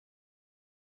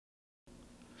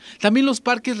También los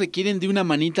parques requieren de una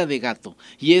manita de gato,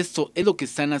 y esto es lo que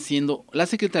están haciendo la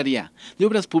Secretaría de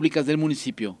Obras Públicas del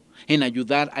municipio, en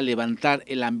ayudar a levantar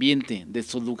el ambiente de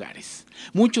estos lugares.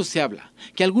 Mucho se habla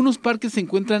que algunos parques se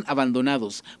encuentran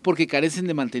abandonados porque carecen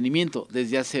de mantenimiento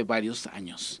desde hace varios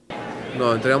años.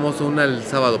 No, entregamos una el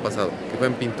sábado pasado, que fue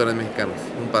en Pintores Mexicanos,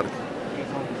 un parque.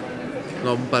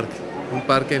 No, un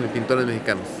parque en Pintores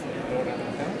Mexicanos.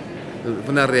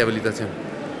 Fue una rehabilitación.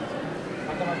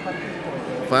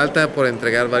 Falta por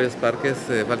entregar varios parques,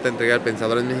 falta entregar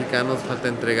Pensadores Mexicanos, falta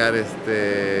entregar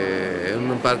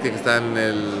un parque que está en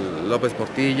el López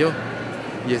Portillo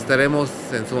y estaremos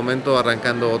en su momento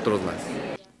arrancando otros más.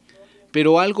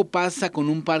 Pero algo pasa con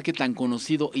un parque tan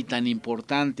conocido y tan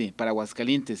importante para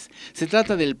Aguascalientes. Se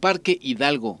trata del Parque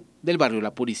Hidalgo, del barrio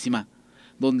La Purísima,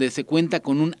 donde se cuenta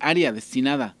con un área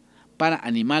destinada para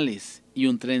animales y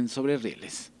un tren sobre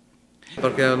rieles.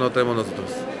 ¿Por qué no traemos nosotros?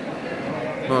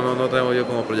 No traemos yo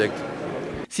como proyecto.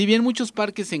 Si bien muchos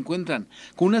parques se encuentran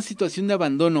con una situación de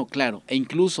abandono, claro, e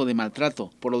incluso de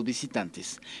maltrato por los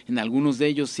visitantes, en algunos de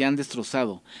ellos se han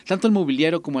destrozado tanto el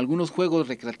mobiliario como algunos juegos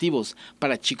recreativos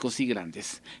para chicos y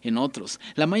grandes. En otros,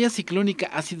 la malla ciclónica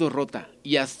ha sido rota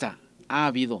y hasta ha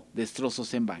habido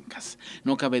destrozos en bancas.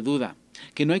 No cabe duda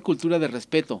que no hay cultura de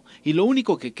respeto y lo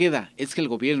único que queda es que el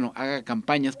gobierno haga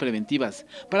campañas preventivas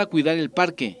para cuidar el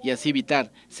parque y así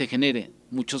evitar se generen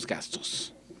muchos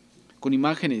gastos. Con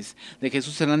imágenes de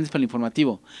Jesús Hernández para el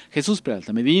informativo, Jesús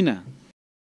Peralta Medina.